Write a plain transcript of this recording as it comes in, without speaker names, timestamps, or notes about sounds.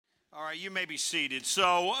All right, you may be seated.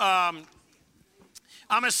 So I'm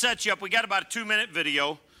going to set you up. We got about a 2-minute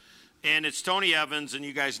video, and it's Tony Evans, and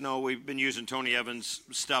you guys know we've been using Tony Evans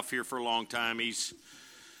stuff here for a long time. He's,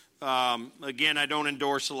 again, I don't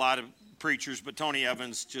endorse a lot of preachers, but Tony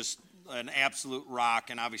Evans, just an absolute rock,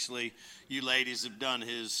 and obviously you ladies have done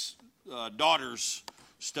his daughter's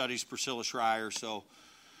studies, Priscilla Schreier, so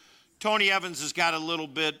Tony Evans has got a little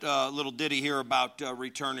ditty here about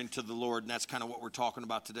returning to the Lord, and that's kind of what we're talking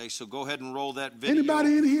about today. So go ahead and roll that video.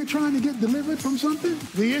 Anybody in here trying to get delivered from something?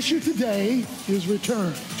 The issue today is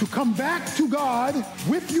return. To come back to God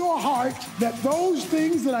with your heart, that those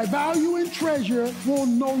things that I value and treasure will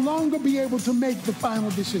no longer be able to make the final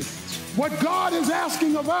decisions. What God is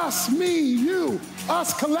asking of us, me, you,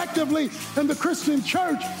 us collectively in the Christian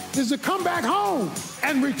church, is to come back home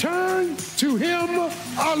and return to Him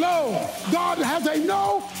alone. God has a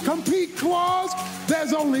no-compete clause.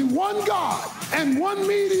 There's only one God and one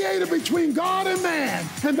mediator between God and man,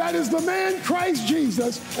 and that is the man Christ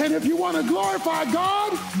Jesus. And if you want to glorify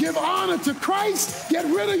God, give honor to Christ, get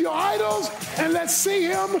rid of your idols, and let's see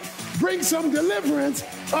Him bring some deliverance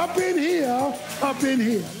up in here, up in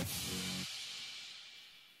here.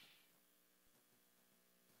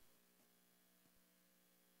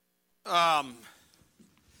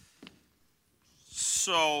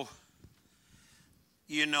 So,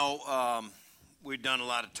 we've done a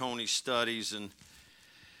lot of Tony's studies, and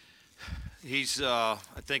he's, I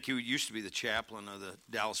think he used to be the chaplain of the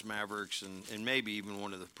Dallas Mavericks and maybe even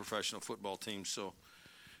one of the professional football teams. So,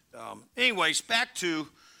 anyways,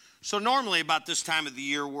 so normally about this time of the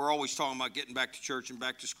year, we're always talking about getting back to church and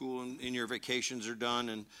back to school and your vacations are done,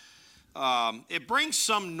 and it brings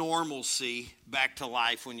some normalcy back to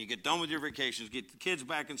life when you get done with your vacations, get the kids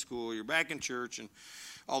back in school, you're back in church, and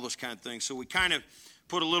all those kind of things. So we kind of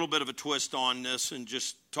put a little bit of a twist on this and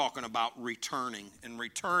just talking about returning. And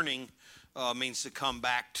returning means to come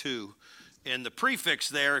back to. And the prefix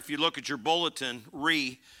there, if you look at your bulletin,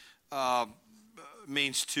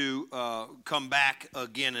 means to come back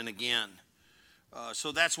again and again.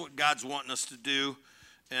 So that's what God's wanting us to do.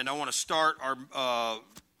 And I want to start our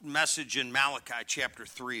message in Malachi chapter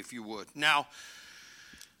 3, if you would. Now,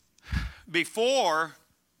 before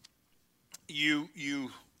you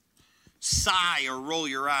sigh or roll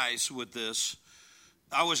your eyes with this,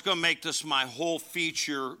 I was going to make this my whole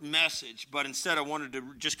feature message, but instead I wanted to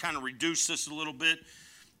just kind of reduce this a little bit,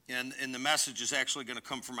 and the message is actually going to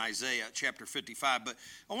come from Isaiah chapter 55. But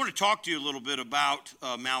I want to talk to you a little bit about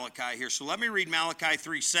Malachi here. So let me read Malachi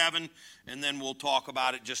 3:7, and then we'll talk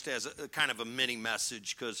about it just as a kind of a mini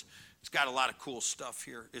message, because it's got a lot of cool stuff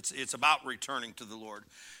here. It's about returning to the Lord.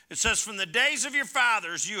 It says, "From the days of your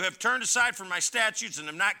fathers you have turned aside from my statutes and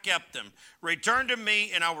have not kept them. Return to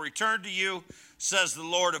me, and I will return to you, says the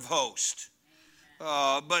Lord of hosts."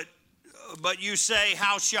 But you say,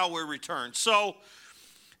 how shall we return? So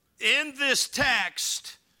in this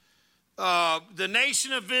text, the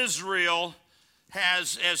nation of Israel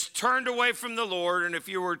has turned away from the Lord. And if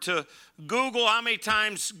you were to Google how many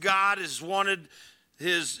times God has wanted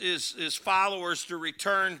his followers to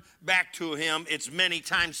return back to him, it's many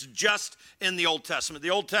times just in the Old Testament. The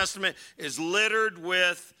Old Testament is littered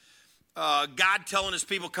with God telling his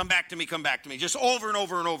people, come back to me, just over and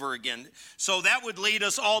over and over again. So that would lead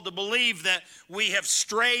us all to believe that we have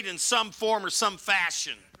strayed in some form or some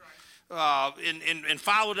fashion. And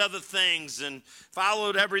followed other things and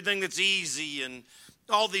followed everything that's easy and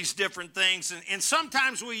all these different things. And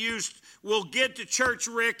sometimes we'll get to church,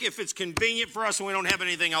 Rick, if it's convenient for us and we don't have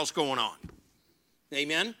anything else going on.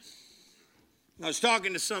 Amen? I was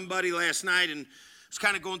talking to somebody last night and was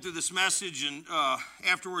kind of going through this message, and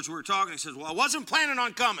afterwards we were talking. He says, well, I wasn't planning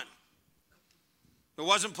on coming.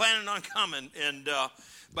 But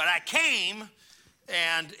I came,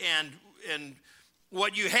 and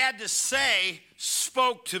what you had to say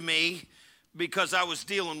spoke to me because I was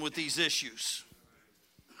dealing with these issues.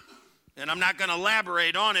 And I'm not going to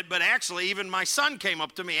elaborate on it, but actually even my son came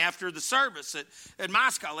up to me after the service at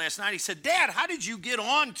Moscow last night. He said, Dad, how did you get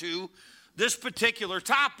on to this particular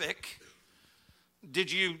topic?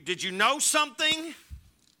 Did you know something?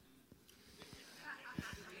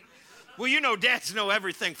 Well, dads know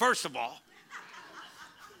everything, first of all.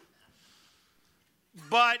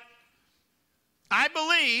 But I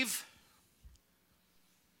believe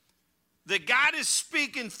that God is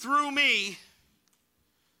speaking through me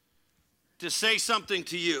to say something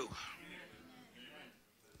to you.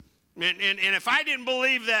 And if I didn't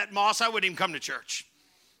believe that, Moss, I wouldn't even come to church.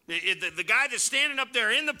 The guy that's standing up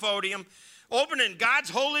there in the podium, opening God's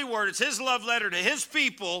holy word, it's his love letter to his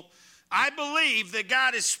people, I believe that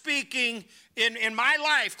God is speaking in my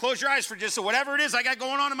life. Close your eyes for just so whatever it is I got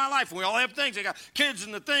going on in my life. We all have things. I got kids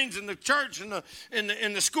and the things and the church and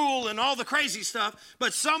the school and all the crazy stuff.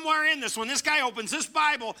 But somewhere in this, when this guy opens this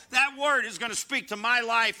Bible, that word is going to speak to my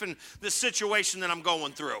life and the situation that I'm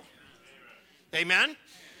going through. Amen?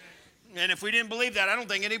 And if we didn't believe that, I don't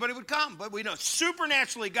think anybody would come. But we know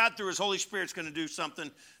supernaturally God through his Holy Spirit's going to do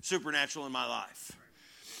something supernatural in my life.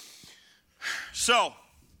 So,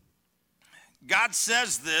 God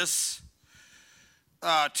says this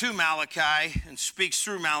to Malachi and speaks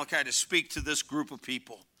through Malachi to speak to this group of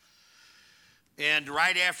people. And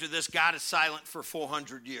right after this, God is silent for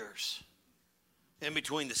 400 years in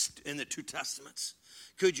between in the two testaments.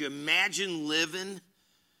 Could you imagine living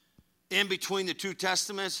in between the two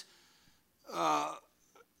testaments?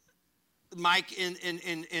 Mike,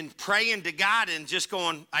 in praying to God and just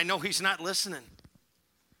going, I know he's not listening.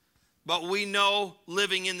 But we know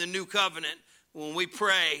living in the new covenant, when we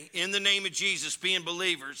pray in the name of Jesus, being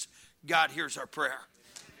believers, God hears our prayer.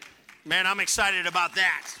 Man, I'm excited about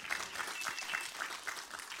that.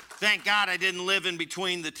 Thank God I didn't live in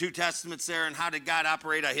between the two testaments there. And how did God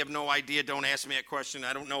operate? I have no idea. Don't ask me that question.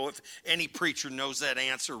 I don't know if any preacher knows that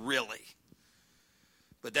answer really.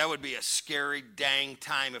 But that would be a scary dang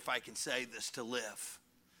time, if I can say this, to live.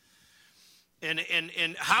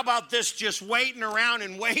 And how about this, just waiting around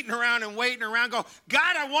and waiting around and waiting around, go,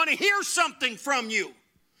 God, I want to hear something from you.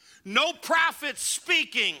 No prophet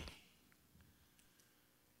speaking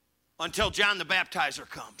until John the Baptizer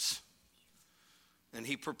comes. And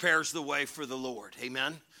he prepares the way for the Lord.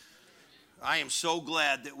 Amen? I am so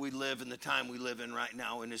glad that we live in the time we live in right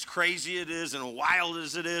now. And as crazy it is and wild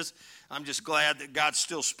as it is, I'm just glad that God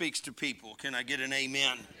still speaks to people. Can I get an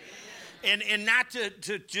amen? And not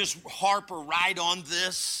to just harp or ride on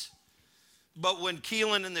this, but when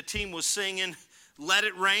Keelan and the team was singing, Let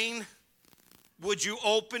It Rain, would you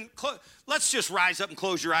let's just rise up and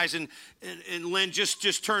close your eyes. And Lynn,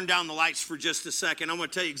 just turn down the lights for just a second. I'm going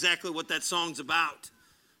to tell you exactly what that song's about.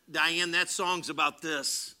 Diane, that song's about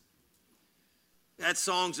this. That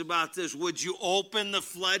song's about this. Would you open the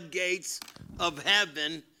floodgates of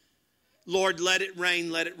heaven? Lord, let it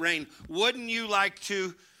rain, let it rain. Wouldn't you like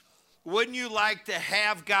to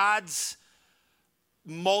have God's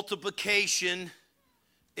multiplication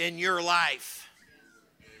in your life?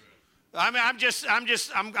 I mean,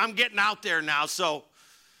 I'm getting out there now. So,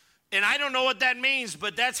 and I don't know what that means,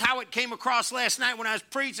 but that's how it came across last night when I was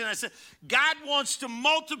preaching. I said, God wants to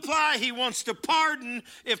multiply. He wants to pardon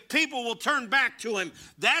if people will turn back to him.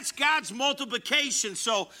 That's God's multiplication.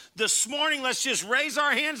 So this morning, let's just raise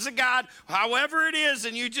our hands to God, however it is,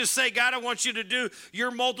 and you just say, God, I want you to do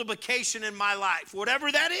your multiplication in my life, whatever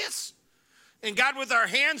that is. And God, with our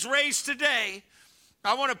hands raised today,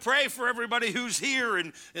 I want to pray for everybody who's here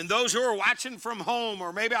and those who are watching from home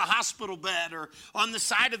or maybe a hospital bed or on the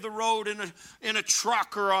side of the road in a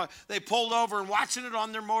truck or they pulled over and watching it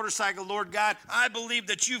on their motorcycle. Lord God, I believe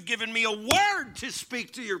that you've given me a word to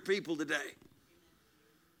speak to your people today.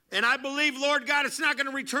 And I believe, Lord God, it's not going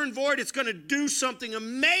to return void. It's going to do something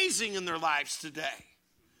amazing in their lives today.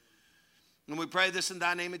 And we pray this in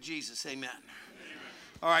thy name of Jesus. Amen.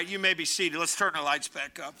 All right, you may be seated. Let's turn the lights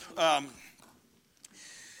back up.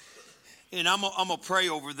 And I'm going to pray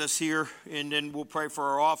over this here, and then we'll pray for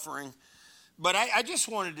our offering. But I just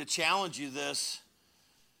wanted to challenge you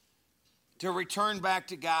to return back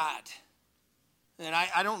to God. And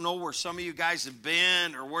I don't know where some of you guys have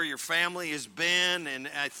been or where your family has been. And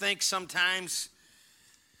I think sometimes,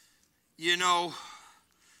 we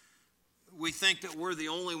think that we're the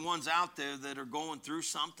only ones out there that are going through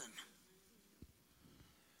something.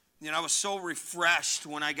 I was so refreshed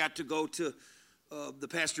when I got to go to the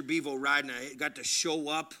Pastor Bevo ride, and I got to show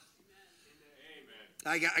up.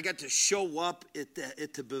 Amen. I got to show up at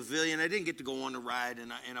the pavilion. I didn't get to go on the ride,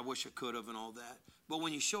 and I wish I could have and all that. But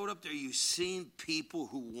when you showed up there, you seen people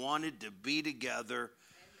who wanted to be together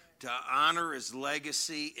to honor his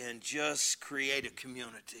legacy and just create a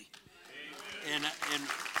community. Amen.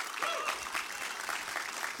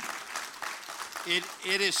 And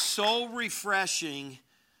it is so refreshing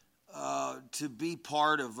to be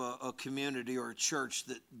part of a community or a church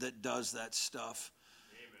that does that stuff.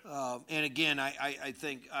 And again, I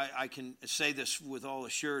think I can say this with all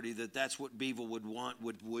assurity that that's what Beaver would want,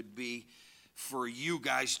 would be for you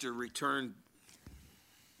guys to return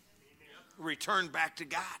back to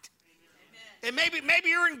God. And maybe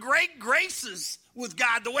you're in great graces with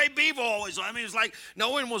God the way Bevo always was. I mean, it's like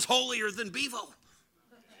no one was holier than Bevo.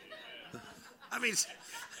 I mean,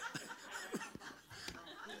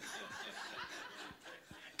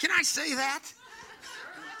 can I say that?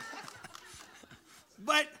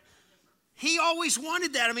 But he always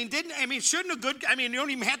wanted that. Shouldn't a good, you don't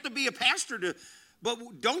even have to be a pastor to,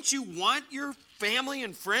 but don't you want your family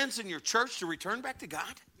and friends and your church to return back to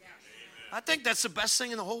God? Yes. I think that's the best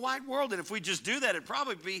thing in the whole wide world. And if we just do that, it'd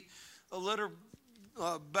probably be a little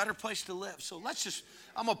better place to live. So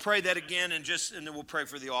I'm going to pray that again and then we'll pray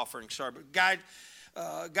for the offering. Sorry, but God,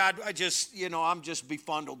 I'm just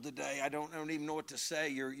befuddled today. I don't even know what to say.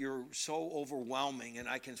 You're so overwhelming, and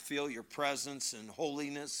I can feel your presence and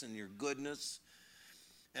holiness and your goodness.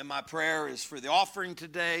 And my prayer is for the offering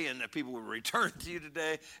today, and that people will return to you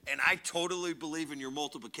today. And I totally believe in your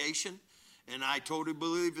multiplication, and I totally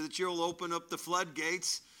believe that you'll open up the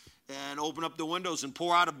floodgates and open up the windows and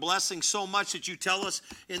pour out a blessing so much that you tell us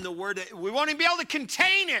in the Word that we won't even be able to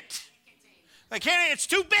contain it. It's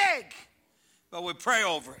too big. But we pray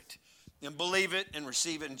over it and believe it and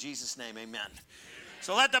receive it in Jesus' name. Amen.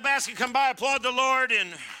 So let the basket come by. Applaud the Lord and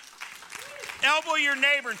elbow your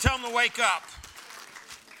neighbor and tell him to wake up.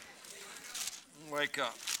 Wake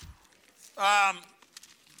up.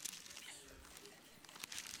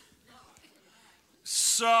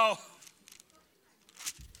 So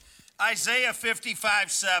Isaiah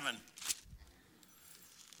 55:7.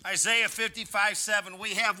 Isaiah 55:7.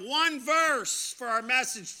 We have one verse for our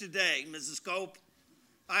message today, Mrs. Cope.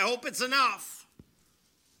 I hope it's enough.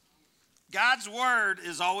 God's word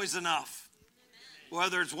is always enough,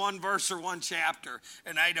 whether it's one verse or one chapter.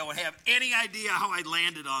 And I don't have any idea how I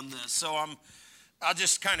landed on this. So I'll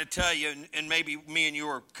just kind of tell you, and maybe me and you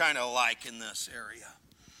are kind of alike in this area.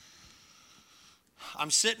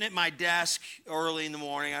 I'm sitting at my desk early in the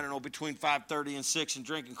morning, I don't know, between 5:30 and 6 and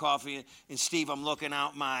drinking coffee. And Steve, I'm looking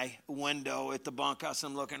out my window at the bunkhouse.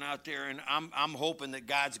 I'm looking out there, and I'm hoping that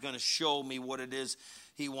God's going to show me what it is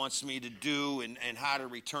he wants me to do and how to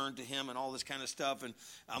return to him and all this kind of stuff. And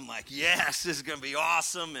I'm like, yes, this is going to be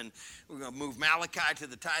awesome. And we're going to move Malachi to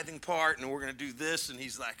the tithing part, and we're going to do this. And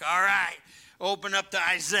he's like, all right, open up to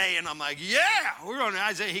Isaiah. And I'm like, yeah, we're going to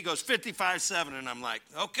Isaiah. He goes 55:7. And I'm like,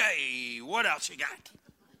 okay, what else you got?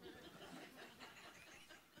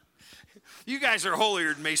 You guys are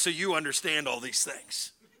holier than me, so you understand all these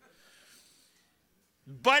things.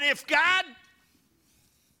 But if God,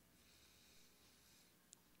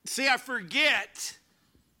 see, I forget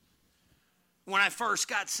when I first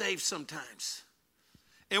got saved sometimes.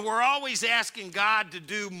 And we're always asking God to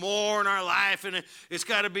do more in our life, and it's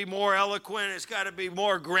got to be more eloquent, it's got to be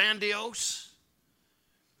more grandiose.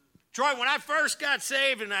 Troy, when I first got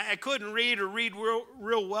saved and I couldn't read real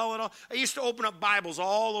well at all, I used to open up Bibles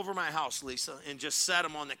all over my house, Lisa, and just set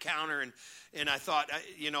them on the counter. And I thought,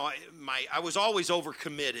 I was always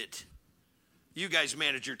overcommitted. You guys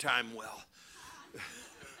manage your time well.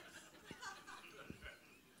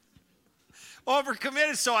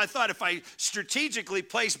 Overcommitted, so I thought if I strategically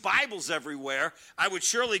placed Bibles everywhere, I would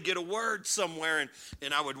surely get a word somewhere,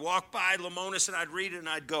 and I would walk by Lamonis and I'd read it, and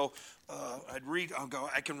I'd go,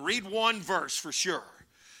 I can read one verse for sure.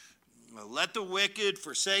 Let the wicked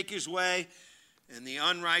forsake his way, and the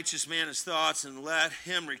unrighteous man his thoughts, and let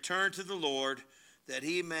him return to the Lord, that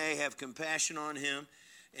he may have compassion on him,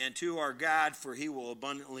 and to our God, for he will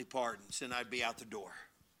abundantly pardon. And I'd be out the door.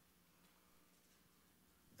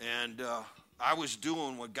 And I was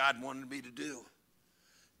doing what God wanted me to do.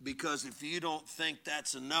 Because if you don't think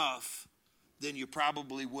that's enough, then you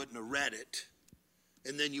probably wouldn't have read it.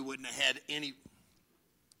 And then you wouldn't have had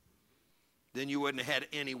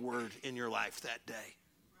any word in your life that day.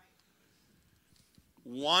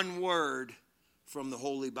 One word from the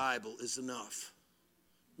Holy Bible is enough.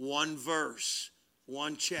 One verse,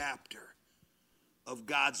 one chapter of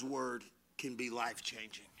God's word can be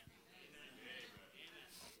life-changing.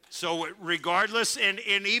 So regardless, and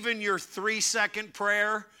even your 3-second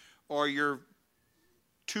prayer or your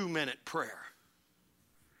 2-minute prayer,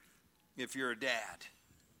 if you're a dad,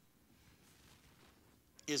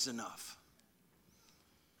 is enough.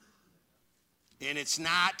 And it's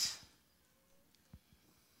not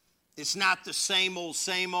the same old,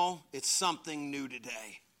 it's something new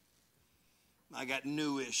today. I got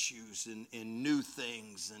new issues and new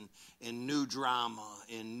things and new drama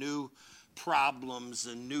and new problems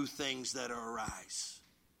and new things that arise.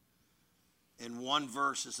 And one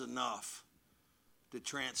verse is enough to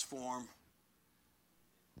transform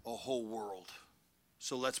a whole world.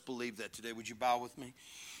 So let's believe that today. Would you bow with me?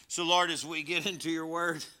 So Lord, as we get into your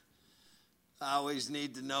word, I always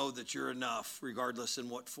need to know that you're enough, regardless in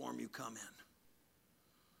what form you come in.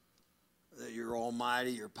 That you're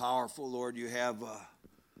almighty, you're powerful, Lord. You have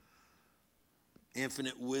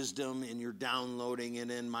infinite wisdom, and you're downloading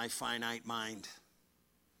it in my finite mind.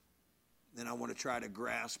 And I want to try to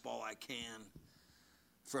grasp all I can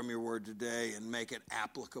from your word today and make it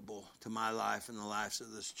applicable to my life and the lives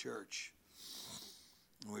of this church.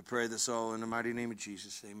 And we pray this all in the mighty name of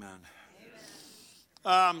Jesus. Amen.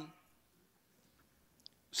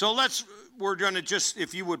 So we're going to just,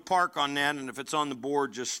 if you would park on that, and if it's on the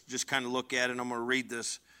board, just kind of look at it. I'm going to read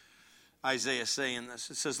this. Isaiah saying this.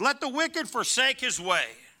 It says, let the wicked forsake his way,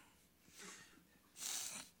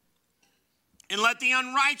 and let the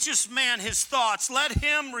unrighteous man his thoughts. Let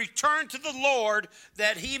him return to the Lord,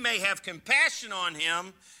 that he may have compassion on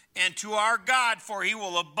him, and to our God, for he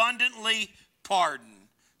will abundantly pardon.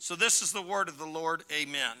 So this is the word of the Lord.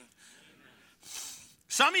 Amen.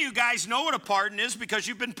 Some of you guys know what a pardon is because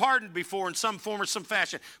you've been pardoned before in some form or some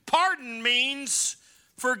fashion. Pardon means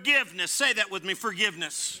forgiveness. Say that with me,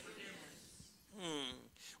 forgiveness.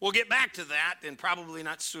 We'll get back to that, and probably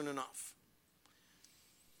not soon enough.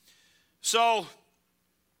 So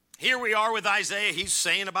here we are with Isaiah. He's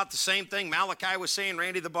saying about the same thing Malachi was saying,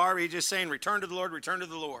 Randy the barber. He's just saying, return to the Lord, return to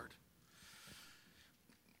the Lord.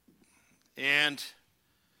 And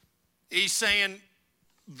he's saying,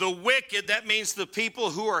 the wicked, that means the people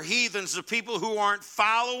who are heathens, the people who aren't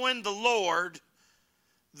following the Lord,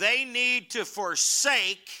 they need to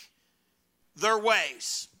forsake their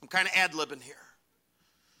ways. I'm kind of ad-libbing here.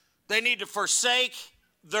 They need to forsake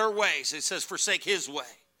their ways. It says forsake his way.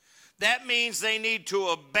 That means they need to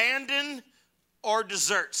abandon or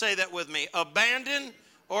desert. Say that with me. Abandon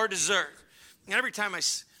or desert. And every time I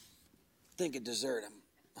think of dessert,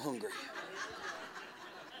 I'm hungry.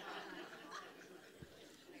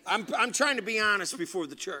 I'm trying to be honest before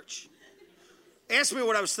the church. Ask me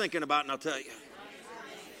what I was thinking about, and I'll tell you.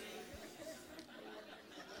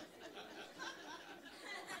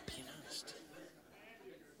 Being honest.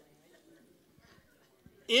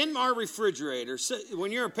 In our refrigerator,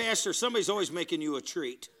 when you're a pastor, somebody's always making you a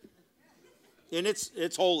treat. And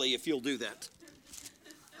it's holy if you'll do that.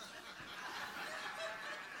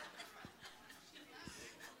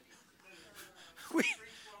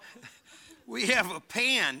 We have a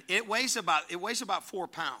pan. It weighs about 4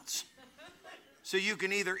 pounds. So you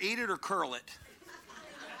can either eat it or curl it.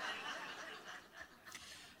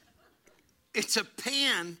 It's a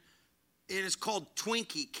pan, and it's called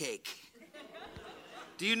Twinkie cake.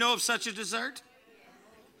 Do you know of such a dessert?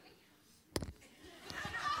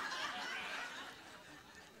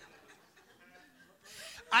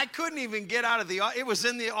 I couldn't even get out of it was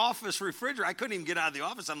in the office refrigerator. I couldn't even get out of the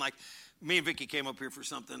office. I'm like, me and Vicky came up here for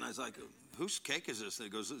something. I was like, whose cake is this? And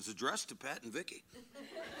he goes, it's addressed to Pat and Vicky.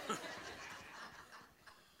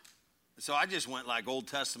 So I just went like Old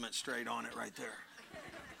Testament straight on it right there.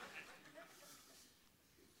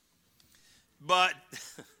 But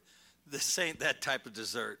this ain't that type of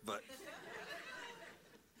dessert. But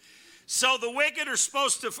so the wicked are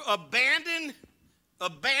supposed to abandon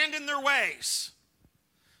their ways.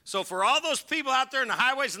 So for all those people out there in the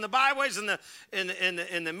highways and the byways and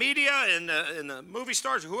in the media and the movie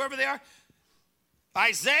stars or whoever they are,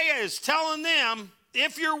 Isaiah is telling them,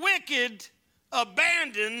 if you're wicked,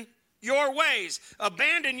 abandon your ways.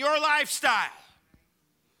 Abandon your lifestyle.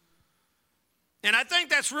 And I think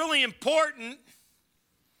that's really important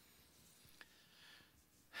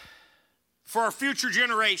for our future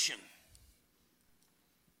generation.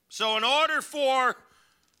 So in order for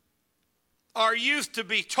our youth to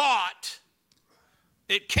be taught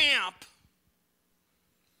at camp,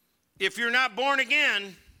 if you're not born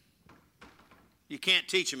again, you can't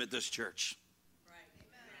teach them at this church. Right.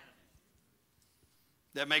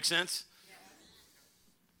 That makes sense?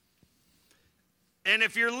 Yeah. And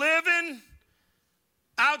if you're living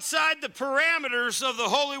outside the parameters of the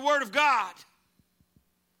Holy Word of God,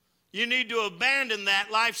 you need to abandon that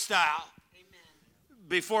lifestyle. Amen.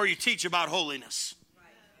 Before you teach about holiness.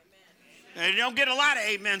 And you don't get a lot of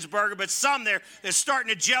amens, Burger, but some there is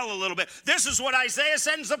starting to gel a little bit. This is what Isaiah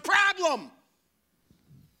said is the problem.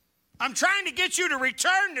 I'm trying to get you to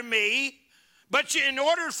return to me, but in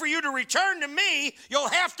order for you to return to me, you'll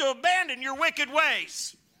have to abandon your wicked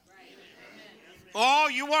ways. Right. Oh,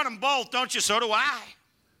 you want them both, don't you? So do I.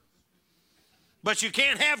 But you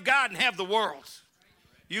can't have God and have the world.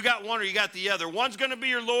 You got one or you got the other. One's going to be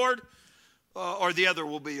your Lord, or the other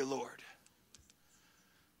will be your Lord.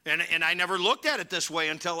 And I never looked at it this way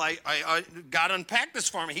until God unpacked this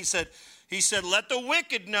for me. He said, let the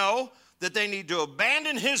wicked know that they need to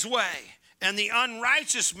abandon his way, and the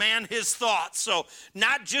unrighteous man his thoughts. So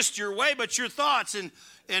not just your way, but your thoughts. And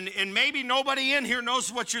maybe nobody in here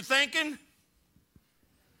knows what you're thinking.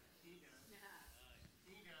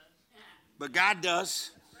 But God does.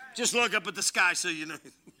 Just look up at the sky so you know.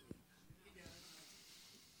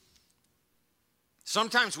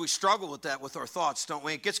 Sometimes we struggle with that with our thoughts, don't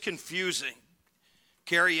we? It gets confusing.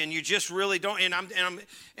 Carrie, and you just really don't. And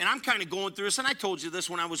I'm kind of going through this. And I told you this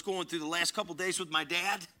when I was going through the last couple days with my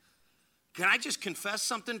dad. Can I just confess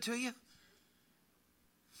something to you?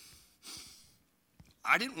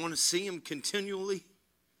 I didn't want to see him continually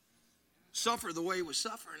suffer the way he was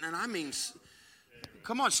suffering. And I mean,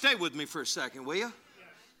 come on, stay with me for a second, will you?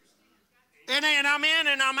 And I'm in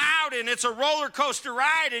and I'm out, and it's a roller coaster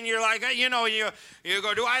ride, and you're like, you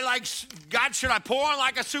go, do I like, God, should I pour on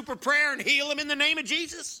like a super prayer and heal him in the name of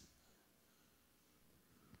Jesus?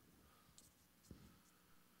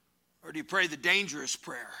 Or do you pray the dangerous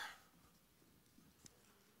prayer?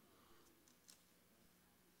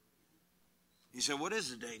 You say, what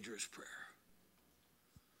is a dangerous prayer?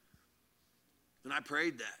 And I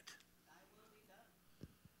prayed that.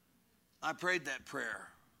 I prayed that prayer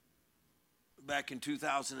back in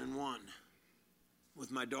 2001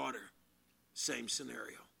 with my daughter. Same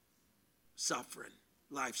scenario. Suffering,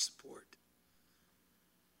 life support.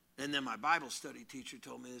 And then my Bible study teacher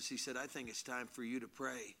told me this. He said, I think it's time for you to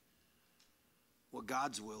pray what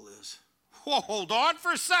God's will is. Whoa, hold on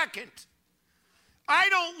for a second. I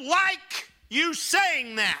don't like you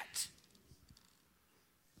saying that.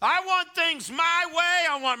 I want things my way.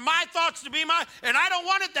 I want my thoughts to be mine. And I don't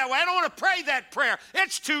want it that way. I don't want to pray that prayer.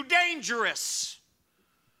 It's too dangerous.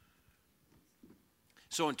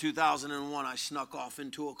 So in 2001, I snuck off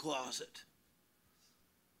into a closet.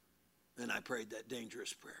 And I prayed that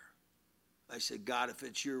dangerous prayer. I said, God, if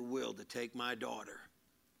it's your will to take my daughter,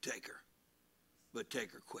 take her. But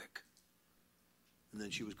take her quick. And then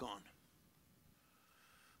she was gone.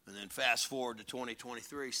 And then fast forward to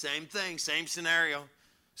 2023. Same thing, same scenario.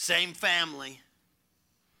 Same family.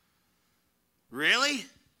 Really?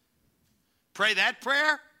 Pray that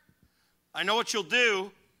prayer? I know what you'll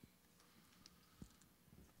do.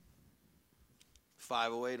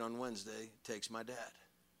 5:08 on Wednesday takes my dad.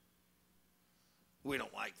 We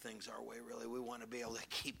don't like things our way, really. We want to be able to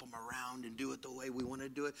keep them around and do it the way we want to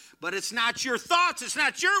do it. But it's not your thoughts. It's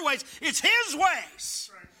not your ways. It's his ways.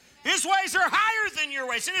 His ways are higher than your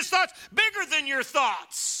ways. And his thoughts bigger than your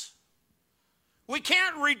thoughts. We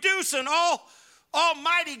can't reduce an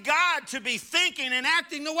almighty God to be thinking and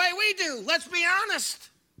acting the way we do. Let's be honest.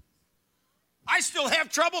 I still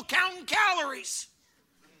have trouble counting calories.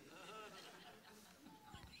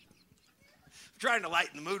 I'm trying to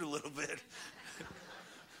lighten the mood a little bit.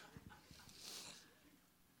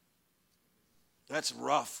 That's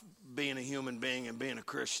rough, being a human being and being a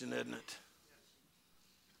Christian, isn't it?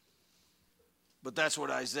 But that's what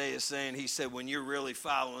Isaiah is saying. He said, when you're really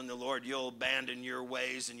following the Lord, you'll abandon your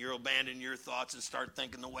ways and you'll abandon your thoughts and start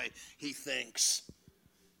thinking the way he thinks.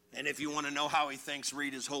 And if you want to know how he thinks,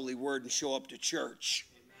 read his holy word and show up to church.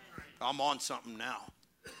 Amen. I'm on something now.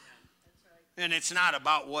 And it's not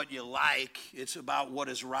about what you like. It's about what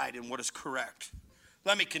is right and what is correct.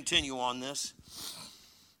 Let me continue on this.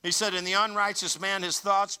 He said, in the unrighteous man, his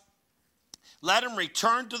thoughts, let him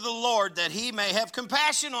return to the Lord that he may have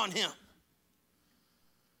compassion on him.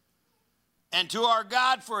 And to our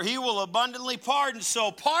God, for he will abundantly pardon.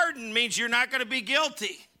 So pardon means you're not going to be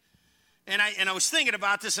guilty. And I was thinking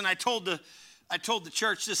about this, and I told the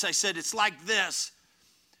church this. I said, it's like this.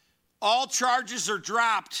 All charges are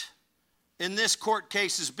dropped, and this court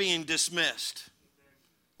case is being dismissed.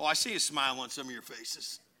 Oh, I see a smile on some of your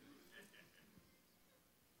faces.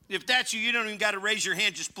 If that's you, you don't even got to raise your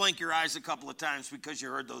hand. Just blink your eyes a couple of times because you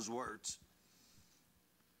heard those words.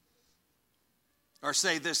 Or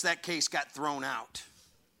say this, that case got thrown out.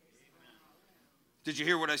 Did you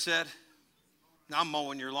hear what I said? I'm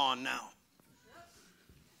mowing your lawn now.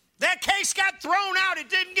 That case got thrown out. It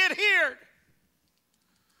didn't get heard.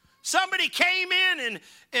 Somebody came in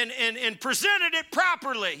and presented it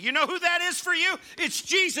properly. You know who that is for you? It's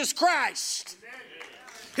Jesus Christ.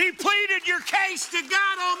 He pleaded your case to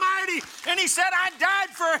God Almighty, and he said, I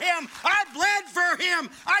died for him. I bled for him.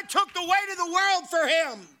 I took the weight of the world for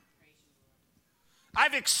him.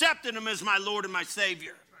 I've accepted him as my Lord and my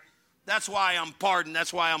Savior. That's why I'm pardoned.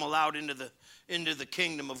 That's why I'm allowed into the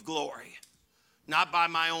kingdom of glory. Not by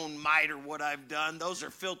my own might or what I've done. Those are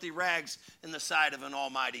filthy rags in the sight of an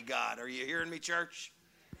almighty God. Are you hearing me, church?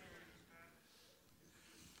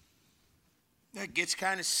 That gets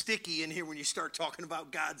kind of sticky in here when you start talking about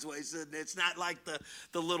God's ways. It's not like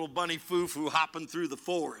the little bunny foo-foo hopping through the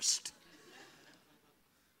forest.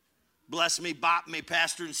 Bless me, bop me,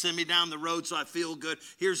 pastor, and send me down the road so I feel good.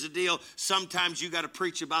 Here's the deal. Sometimes you got to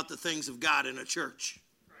preach about the things of God in a church.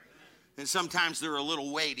 And sometimes they're a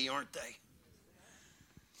little weighty, aren't they?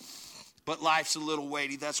 But life's a little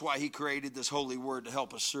weighty. That's why he created this holy word to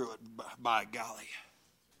help us through it, by golly.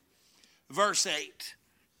 Verse 8.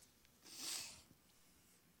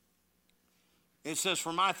 It says,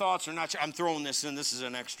 for my thoughts are not, I'm throwing this in, this is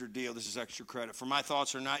an extra deal, this is extra credit. For my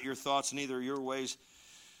thoughts are not your thoughts, neither are your ways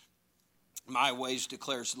my ways,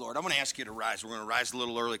 declares the Lord. I'm going to ask you to rise. We're going to rise a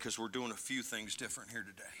little early because we're doing a few things different here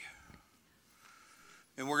today.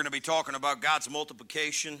 And we're going to be talking about God's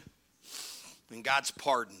multiplication and God's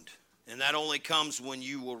pardoned. And that only comes when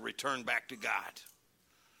you will return back to God.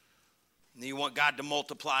 And you want God to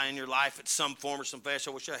multiply in your life at some form or some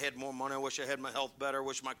fashion. I wish I had more money. I wish I had my health better. I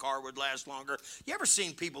wish my car would last longer. You ever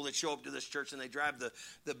seen people that show up to this church and they drive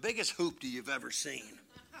the biggest hoopty you've ever seen?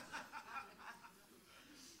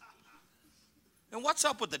 And what's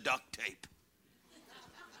up with the duct tape?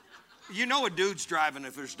 You know a dude's driving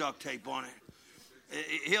if there's duct tape on it.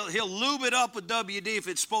 He'll lube it up with WD if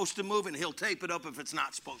it's supposed to move, and he'll tape it up if it's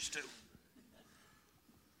not supposed to.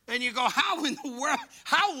 And you go, how in the world,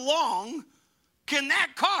 how long can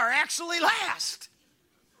that car actually last?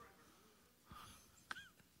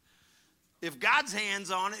 If God's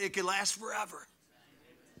hand's on it, it can last forever.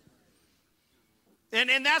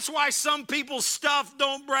 And that's why some people's stuff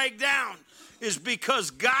don't break down, is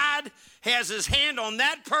because God has his hand on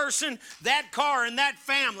that person, that car, and that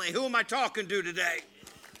family. Who am I talking to today?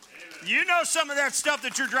 You know some of that stuff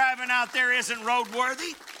that you're driving out there isn't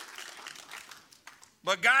roadworthy.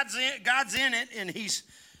 But God's in it, and he's...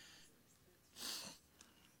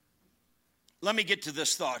 Let me get to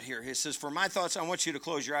this thought here. It says, for my thoughts, I want you to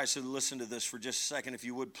close your eyes and listen to this for just a second, if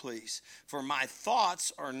you would, please. For my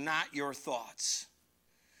thoughts are not your thoughts.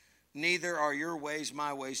 Neither are your ways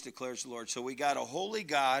my ways, declares the Lord. So we got a holy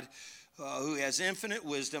God who has infinite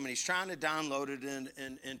wisdom, and he's trying to download it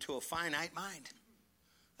into a finite mind.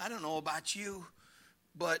 I don't know about you,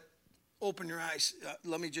 but open your eyes.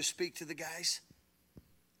 Let me just speak to the guys.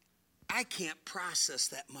 I can't process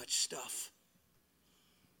that much stuff.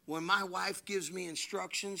 When my wife gives me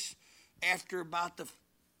instructions, after about the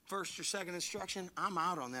first or second instruction, I'm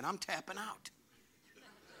out on that. I'm tapping out.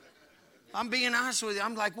 I'm being honest with you.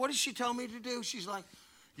 I'm like, what does she tell me to do? She's like,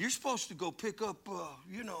 you're supposed to go pick up,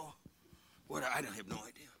 what? I don't have no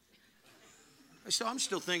idea. So I'm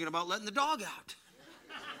still thinking about letting the dog out.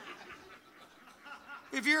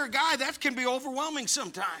 If you're a guy, that can be overwhelming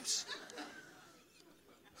sometimes.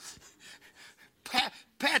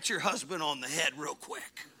 Pat your husband on the head real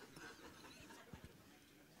quick.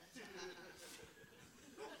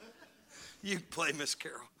 You play Miss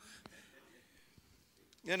Carol.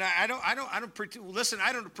 And I don't pretend. Listen,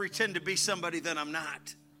 I don't pretend to be somebody that I'm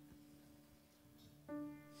not.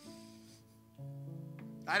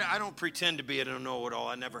 I don't pretend to be a know-it-all.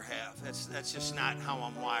 I never have. That's just not how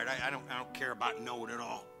I'm wired. I don't care about knowing it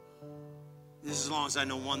all. This is as long as I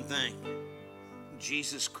know one thing: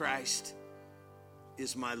 Jesus Christ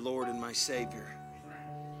is my Lord and my Savior.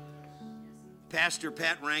 Pastor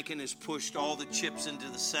Pat Rankin has pushed all the chips into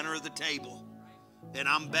the center of the table, and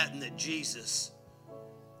I'm betting that Jesus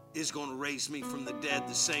is going to raise me from the dead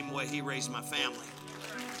the same way he raised my family.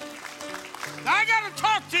 I got to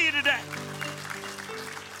talk to you today.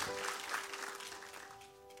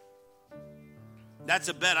 That's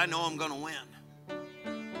a bet I know I'm going to win.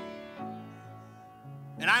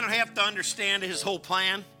 And I don't have to understand his whole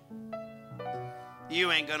plan.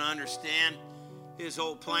 You ain't going to understand his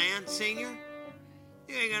whole plan, senior.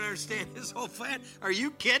 You ain't going to understand his whole plan. Are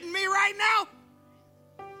you kidding me right now?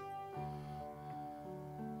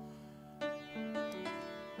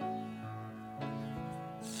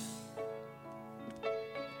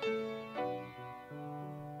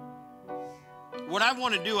 What I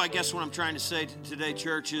want to do, I guess what I'm trying to say today,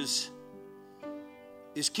 church, is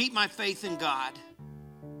keep my faith in God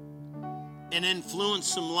and influence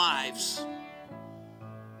some lives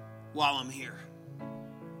while I'm here.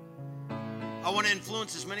 I want to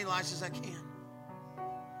influence as many lives as I can.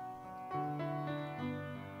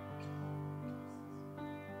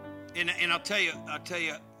 And I'll tell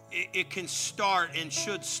you, it can start and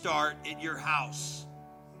should start at your house.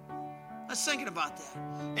 I was thinking about that.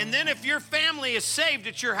 And then if your family is saved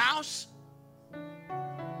at your house,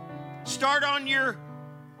 start on your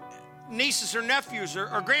nieces or nephews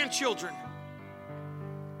or grandchildren.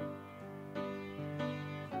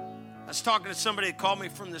 I was talking to somebody that called me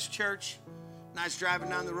from this church, and I was driving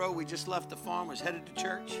down the road. We just left the farm, was headed to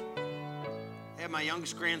church. I had my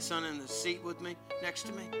youngest grandson in the seat with me, next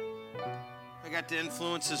to me. I got to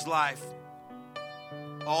influence his life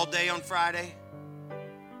all day on Friday,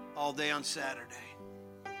 all day on Saturday.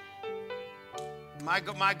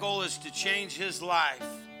 My goal is to change his life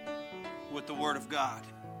with the Word of God.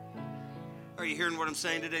 Are you hearing what I'm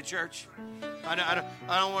saying today, church? I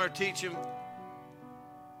don't want to teach him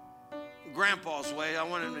Grandpa's way. I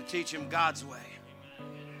want him to teach him God's way.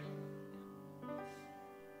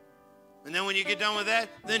 And then when you get done with that,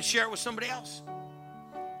 then share it with somebody else.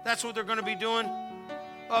 That's what they're going to be doing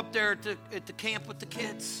up there at the camp with the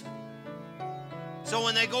kids. So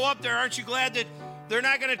when they go up there, aren't you glad that they're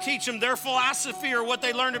not going to teach them their philosophy or what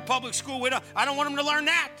they learned at public school? I don't want them to learn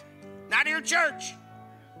that. Not here at church.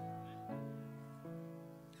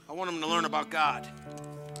 I want them to learn about God.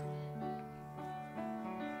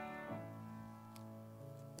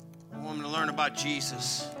 I want them to learn about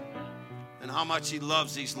Jesus and how much he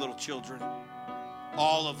loves these little children.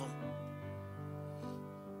 All of them.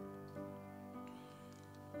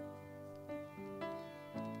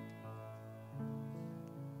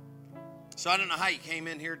 So I don't know how you came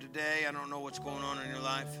in here today. I don't know what's going on in your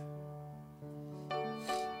life.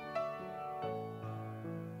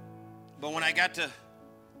 But when I got to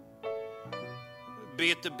be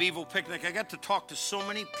at the Beeville picnic, I got to talk to so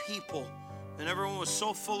many people, and everyone was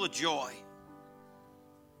so full of joy.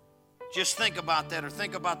 Just think about that, or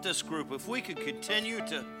think about this group. If we could continue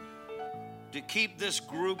to keep this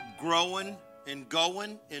group growing and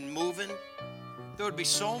going and moving, there would be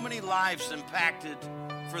so many lives impacted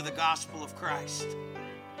for the gospel of Christ.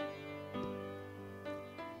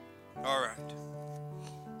 All right.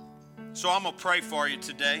 So I'm going to pray for you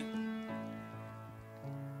today.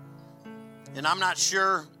 And I'm not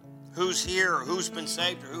sure who's here or who's been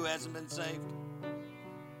saved or who hasn't been saved.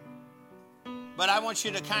 But I want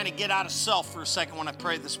you to kind of get out of self for a second when I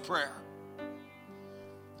pray this prayer.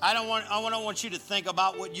 I don't want you to think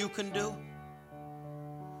about what you can do.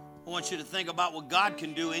 I want you to think about what God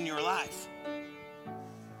can do in your life.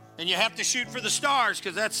 And you have to shoot for the stars,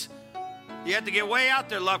 because you have to get way out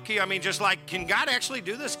there, Love Key. I mean, just like, can God actually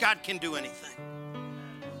do this? God can do anything.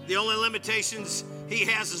 The only limitations he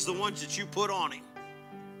has is the ones that you put on him.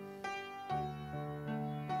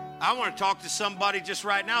 I want to talk to somebody just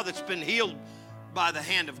right now that's been healed by the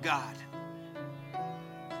hand of God.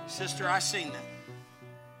 Sister, I seen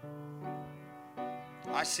that.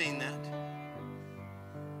 I seen that.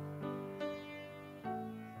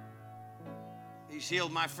 He's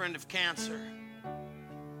healed my friend of cancer.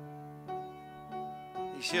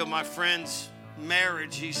 He's healed my friend's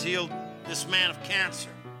marriage. He's healed this man of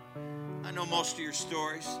cancer. I know most of your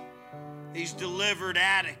stories. He's delivered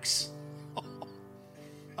addicts.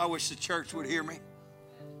 I wish the church would hear me.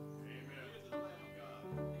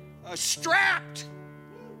 Strapped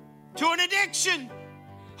to an addiction,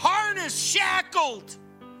 harnessed, shackled.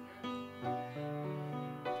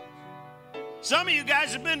 Some of you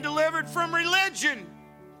guys have been delivered from religion.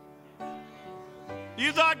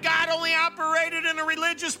 You thought God only operated in a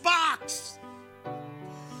religious box.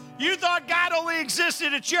 You thought God only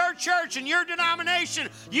existed at your church and your denomination.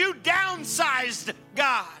 You downsized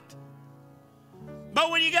God. But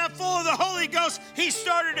when you got full of the Holy Ghost, he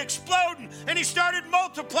started exploding, and he started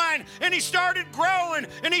multiplying, and he started growing,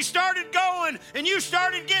 and he started going, and you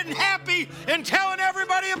started getting happy and telling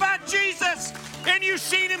everybody about Jesus, and you've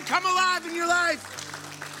seen him come alive in your life.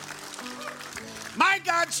 My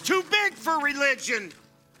God's too big for religion.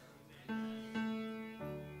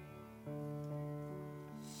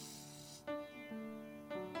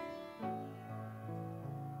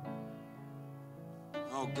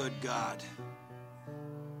 Oh, good God.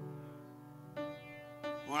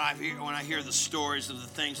 When I hear the stories of the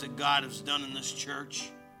things that God has done in this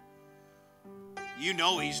church, you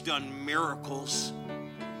know he's done miracles.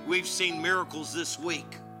 We've seen miracles this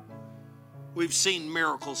week. We've seen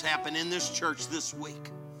miracles happen in this church this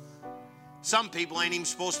week. Some people ain't even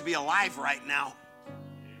supposed to be alive right now.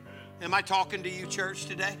 Am I talking to you, church,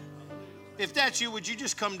 today? If that's you, would you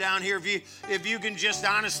just come down here? If you can just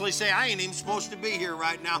honestly say, I ain't even supposed to be here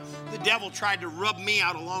right now. The devil tried to rub me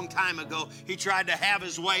out a long time ago. He tried to have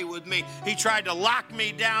his way with me. He tried to lock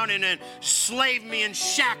me down and then slave me and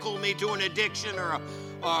shackle me to an addiction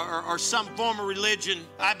or some form of religion.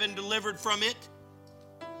 I've been delivered from it.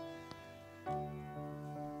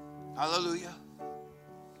 Hallelujah.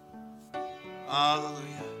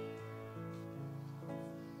 Hallelujah.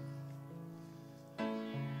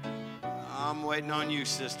 I'm waiting on you,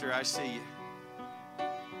 sister. I see you.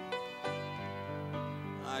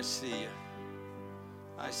 I see you.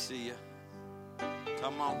 I see you.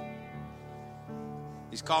 Come on.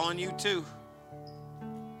 He's calling you too.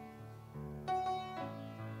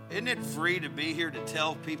 Isn't it free to be here to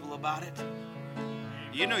tell people about it?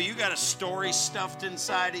 You know you got a story stuffed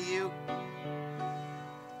inside of you.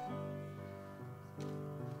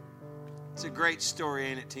 It's a great story,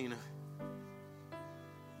 ain't it, Tina?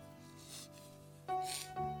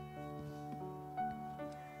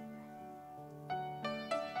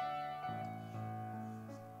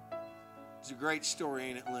 It's a great story,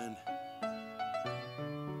 ain't it, Lynn?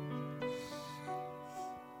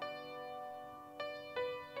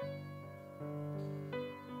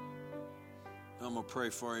 pray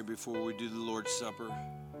for you before we do the Lord's Supper.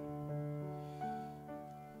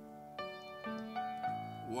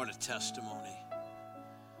 What a testimony.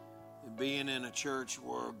 Being in a church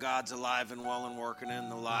where God's alive and well and working in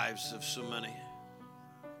the lives of so many.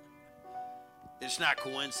 It's not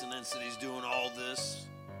coincidence that he's doing all this.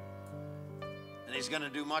 And he's going to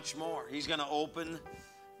do much more. He's going to open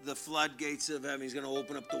the floodgates of heaven. He's going to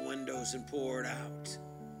open up the windows and pour it out.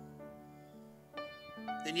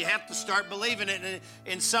 Then you have to start believing it.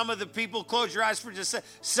 And some of the people, close your eyes for just a second.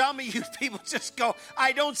 Some of you people just go,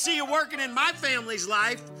 I don't see you working in my family's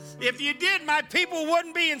life. If you did, my people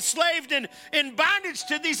wouldn't be enslaved in bondage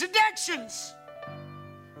to these addictions.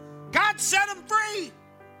 God set them free.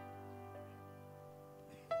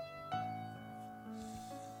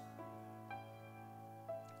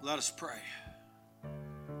 Let us pray.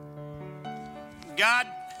 God,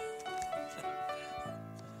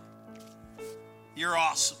 you're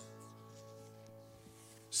awesome.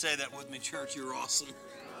 Say that with me, church. You're awesome.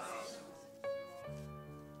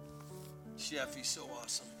 Chef, he's so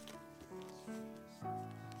awesome.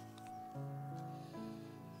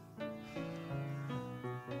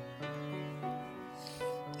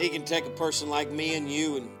 He can take a person like me and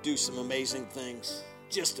you and do some amazing things.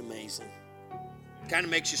 Just amazing. Kind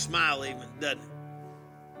of makes you smile even, doesn't it?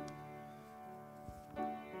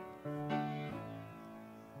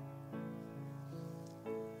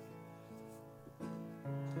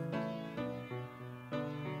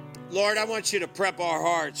 Lord, I want you to prep our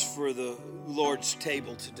hearts for the Lord's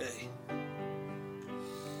table today.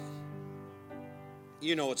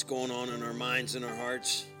 You know what's going on in our minds and our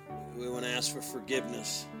hearts. We want to ask for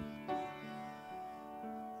forgiveness.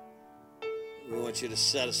 We want you to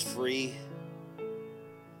set us free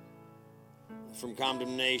from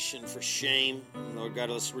condemnation, for shame. And Lord God,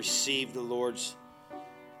 let's receive the Lord's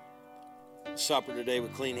Supper today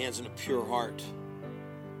with clean hands and a pure heart.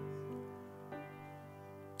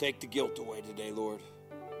 Take the guilt away today, Lord.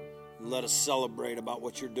 And let us celebrate about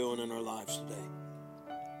what you're doing in our lives today.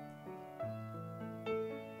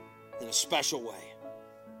 In a special way.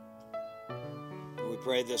 And we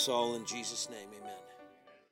pray this all in Jesus' name, amen.